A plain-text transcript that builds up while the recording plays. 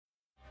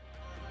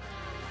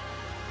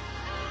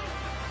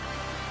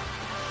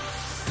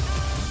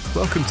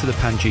Welcome to the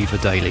Panjiva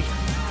Daily.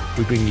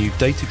 We bring you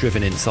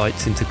data-driven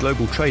insights into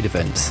global trade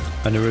events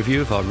and a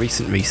review of our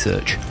recent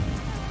research.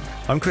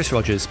 I'm Chris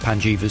Rogers,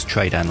 Panjiva's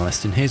trade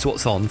analyst, and here's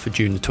what's on for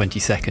June the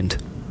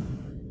 22nd.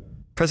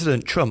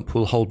 President Trump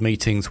will hold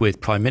meetings with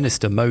Prime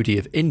Minister Modi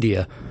of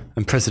India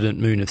and President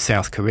Moon of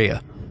South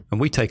Korea, and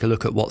we take a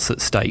look at what's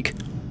at stake.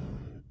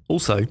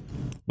 Also,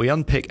 we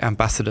unpick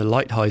Ambassador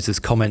Lighthizer's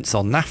comments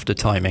on NAFTA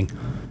timing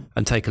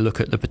and take a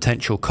look at the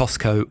potential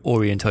COSCO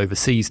Orient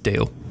Overseas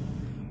deal.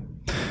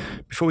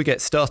 Before we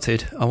get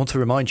started, I want to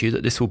remind you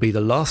that this will be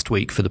the last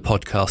week for the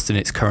podcast in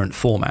its current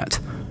format.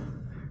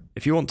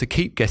 If you want to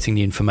keep getting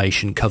the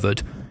information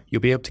covered,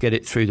 you'll be able to get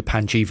it through the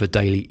Panjiva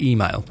Daily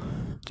email.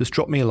 Just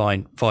drop me a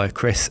line via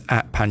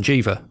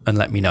chris@panjiva and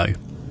let me know.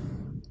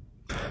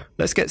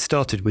 Let's get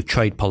started with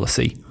trade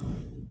policy.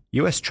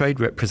 US Trade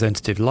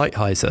Representative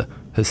Lighthizer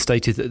has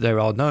stated that there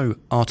are no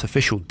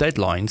artificial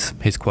deadlines,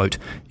 his quote,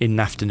 in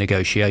NAFTA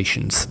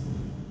negotiations.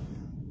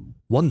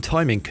 One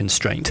timing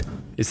constraint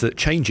is that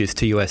changes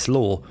to US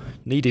law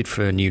needed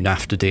for a new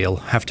NAFTA deal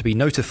have to be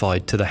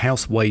notified to the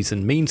House Ways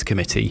and Means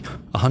Committee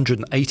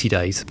 180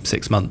 days,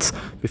 6 months,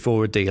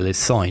 before a deal is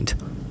signed.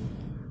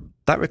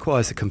 That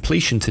requires a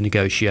completion to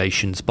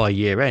negotiations by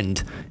year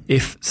end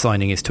if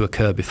signing is to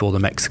occur before the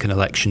Mexican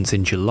elections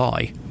in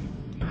July.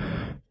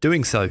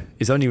 Doing so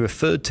is only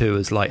referred to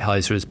as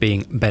Lighthizer as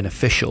being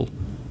beneficial.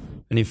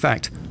 And in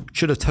fact,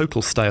 should a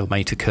total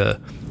stalemate occur,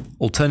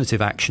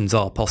 alternative actions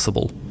are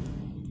possible.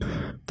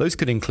 Those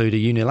could include a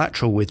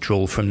unilateral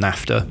withdrawal from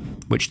NAFTA,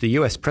 which the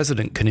US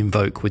president can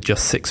invoke with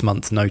just 6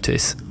 months'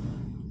 notice.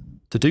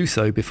 To do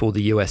so before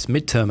the US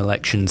midterm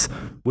elections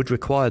would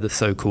require the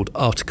so-called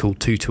Article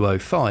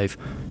 2205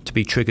 to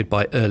be triggered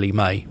by early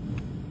May.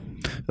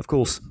 Of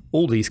course,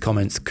 all these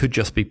comments could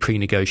just be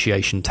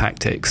pre-negotiation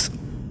tactics.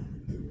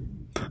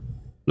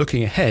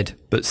 Looking ahead,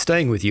 but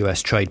staying with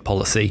US trade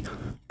policy,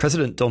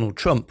 President Donald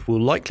Trump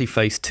will likely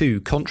face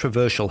 2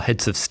 controversial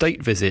heads of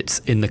state visits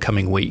in the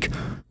coming week,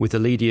 with the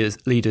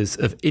leaders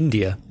of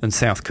India and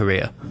South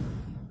Korea.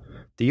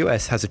 The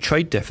US has a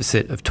trade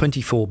deficit of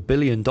 $24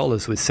 billion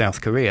with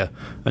South Korea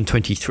and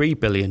 $23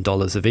 billion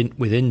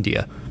with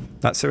India.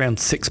 That's around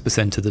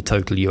 6% of the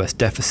total US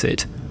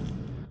deficit.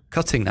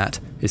 Cutting that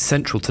is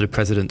central to the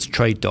president's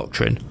trade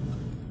doctrine.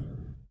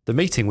 The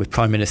meeting with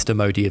Prime Minister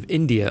Modi of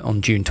India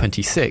on June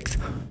 26th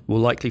will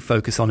likely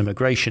focus on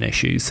immigration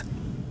issues.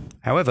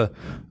 However,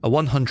 a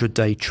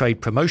 100-day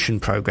trade promotion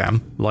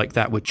program, like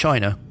that with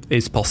China,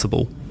 is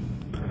possible.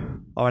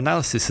 Our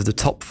analysis of the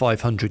top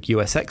 500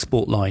 US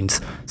export lines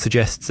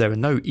suggests there are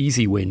no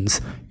easy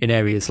wins in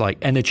areas like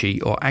energy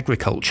or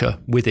agriculture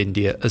with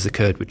India as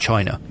occurred with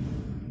China.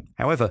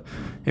 However,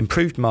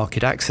 improved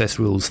market access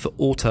rules for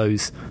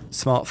autos,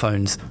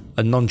 smartphones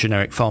and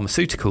non-generic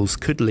pharmaceuticals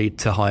could lead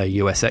to higher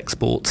US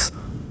exports.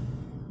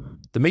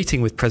 The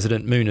meeting with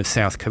President Moon of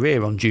South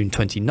Korea on June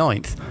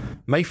 29th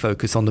may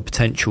focus on the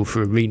potential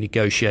for a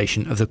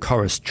renegotiation of the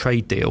KORUS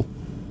trade deal.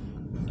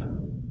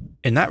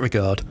 In that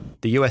regard,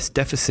 the US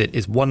deficit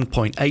is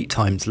 1.8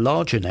 times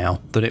larger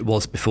now than it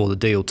was before the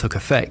deal took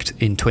effect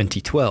in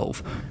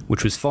 2012,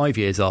 which was 5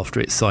 years after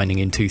its signing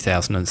in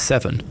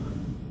 2007.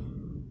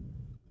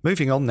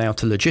 Moving on now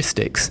to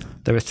logistics,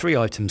 there are 3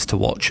 items to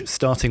watch,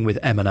 starting with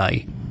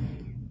M&A.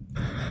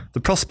 The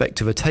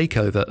prospect of a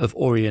takeover of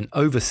Orient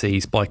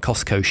Overseas by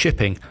COSCO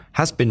Shipping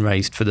has been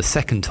raised for the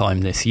 2nd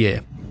time this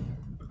year.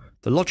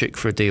 The logic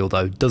for a deal,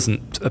 though,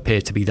 doesn't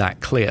appear to be that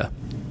clear.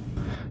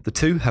 The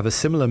two have a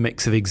similar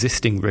mix of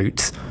existing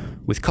routes,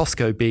 with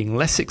COSCO being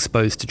less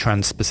exposed to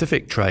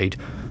trans-Pacific trade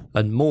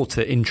and more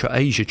to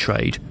intra-Asia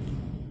trade.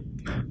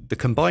 The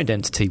combined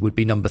entity would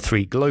be number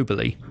 3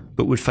 globally,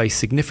 but would face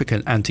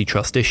significant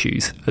antitrust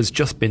issues, as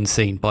just been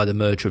seen by the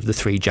merger of the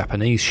 3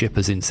 Japanese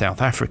shippers in South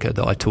Africa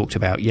that I talked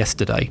about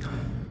yesterday.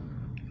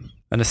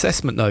 An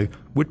assessment, though,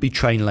 would be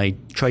trade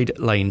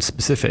lane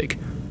specific.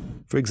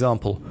 For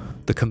example,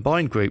 the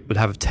combined group would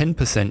have a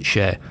 10%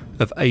 share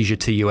of Asia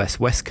to US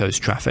West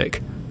Coast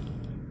traffic.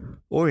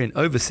 Orient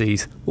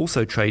Overseas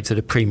also trades at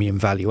a premium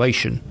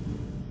valuation.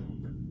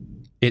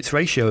 Its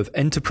ratio of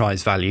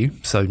enterprise value,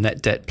 so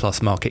net debt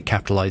plus market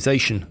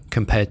capitalization,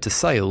 compared to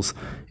sales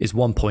is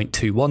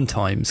 1.21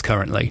 times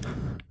currently,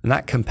 and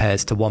that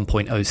compares to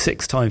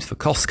 1.06 times for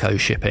COSCO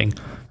Shipping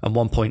and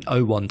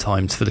 1.01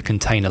 times for the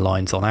container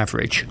lines on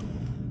average.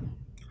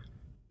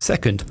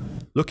 Second,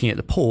 looking at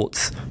the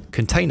ports,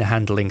 container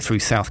handling through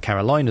South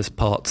Carolina's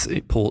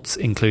ports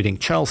including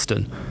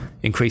Charleston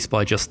increased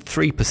by just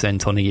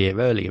 3% on a year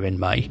earlier in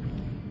May.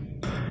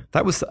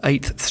 That was the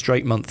 8th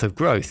straight month of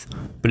growth,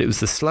 but it was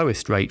the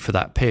slowest rate for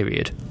that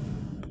period.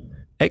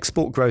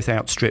 Export growth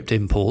outstripped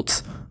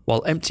imports,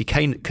 while empty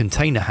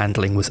container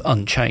handling was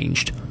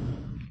unchanged.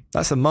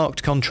 That's a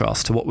marked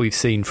contrast to what we've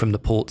seen from the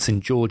ports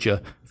in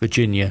Georgia,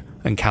 Virginia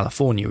and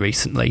California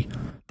recently.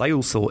 They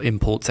all saw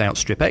imports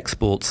outstrip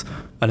exports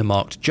and a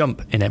marked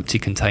jump in empty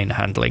container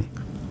handling.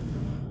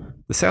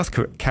 The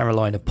South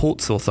Carolina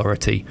Ports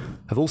Authority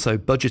have also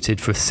budgeted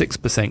for a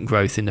 6%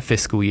 growth in the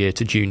fiscal year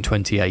to June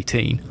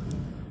 2018.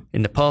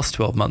 In the past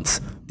 12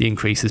 months, the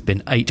increase has been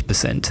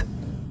 8%.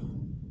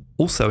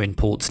 Also in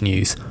ports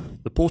news,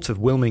 the port of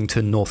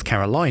Wilmington, North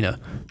Carolina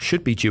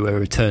should be due a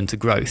return to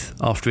growth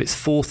after its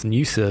fourth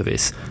new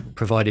service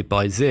provided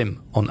by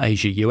Zim on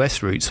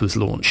Asia-US routes was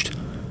launched.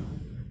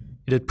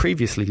 It had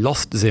previously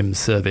lost Zim's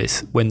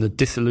service when the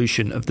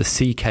dissolution of the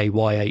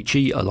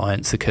CKYHE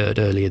alliance occurred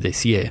earlier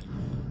this year.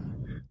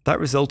 That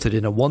resulted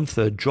in a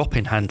 1/3 drop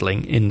in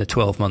handling in the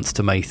 12 months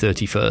to May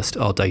 31st,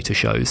 our data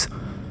shows.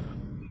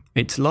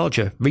 Its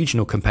larger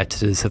regional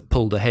competitors have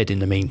pulled ahead in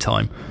the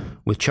meantime,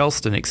 with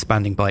Charleston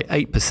expanding by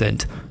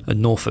 8%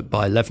 and Norfolk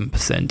by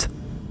 11%.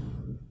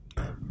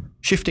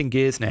 Shifting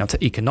gears now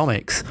to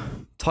economics,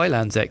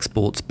 Thailand's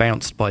exports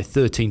bounced by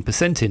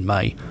 13% in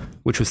May,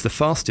 which was the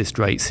fastest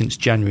rate since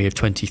January of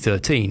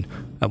 2013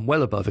 and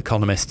well above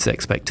economists'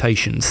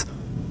 expectations.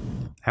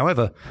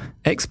 However,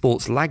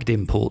 exports lagged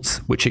imports,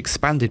 which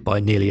expanded by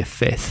nearly a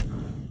fifth.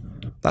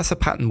 That's a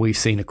pattern we've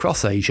seen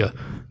across Asia,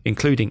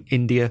 including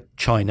India,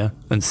 China,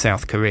 and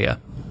South Korea.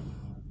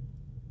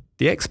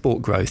 The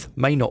export growth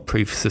may not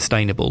prove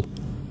sustainable.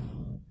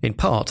 In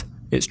part,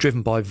 it's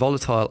driven by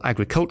volatile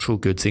agricultural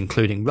goods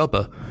including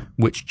rubber,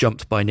 which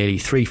jumped by nearly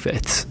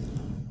 3/5.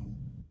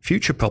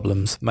 Future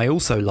problems may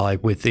also lie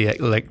with the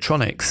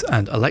electronics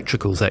and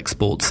electricals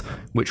exports,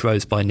 which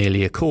rose by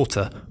nearly a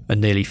quarter and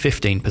nearly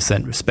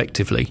 15%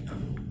 respectively.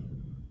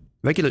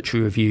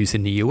 Regulatory reviews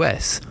in the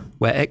US,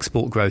 where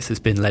export growth has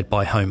been led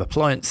by home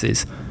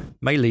appliances,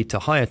 may lead to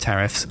higher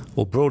tariffs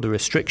or broader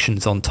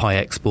restrictions on Thai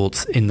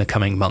exports in the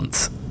coming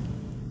months.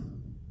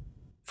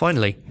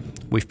 Finally,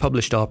 we've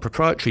published our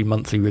proprietary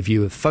monthly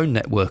review of phone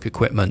network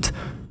equipment,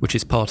 which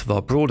is part of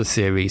our broader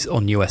series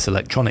on US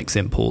electronics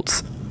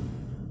imports.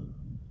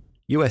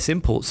 US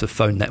imports of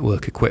phone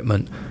network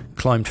equipment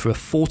climbed for a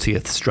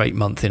 40th straight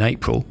month in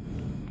April.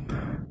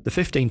 The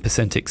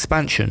 15%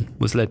 expansion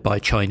was led by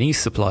Chinese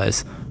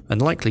suppliers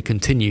and likely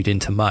continued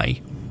into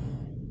May.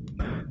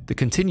 The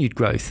continued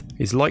growth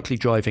is likely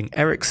driving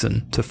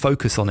Ericsson to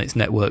focus on its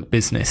network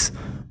business,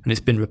 and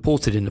it's been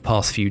reported in the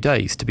past few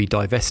days to be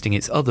divesting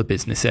its other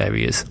business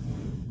areas.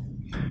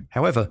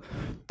 However,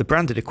 the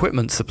branded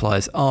equipment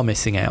suppliers are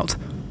missing out.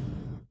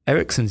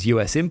 Ericsson's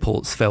US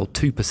imports fell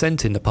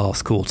 2% in the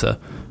past quarter,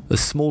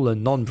 as smaller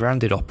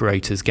non-branded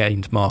operators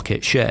gained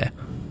market share.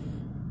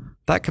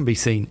 That can be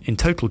seen in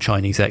total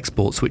Chinese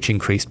exports, which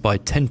increased by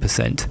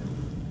 10%.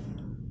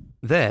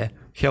 There,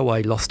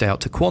 Huawei lost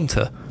out to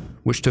Quanta,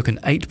 which took an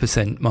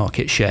 8%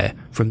 market share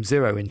from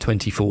 0 in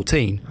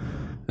 2014,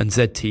 and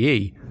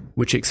ZTE,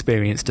 which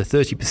experienced a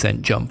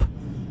 30% jump.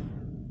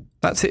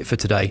 That's it for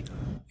today.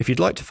 If you'd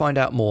like to find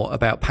out more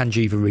about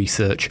Panjiva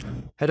research,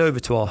 head over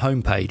to our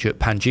homepage at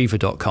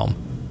panjiva.com.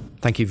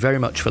 Thank you very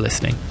much for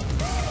listening.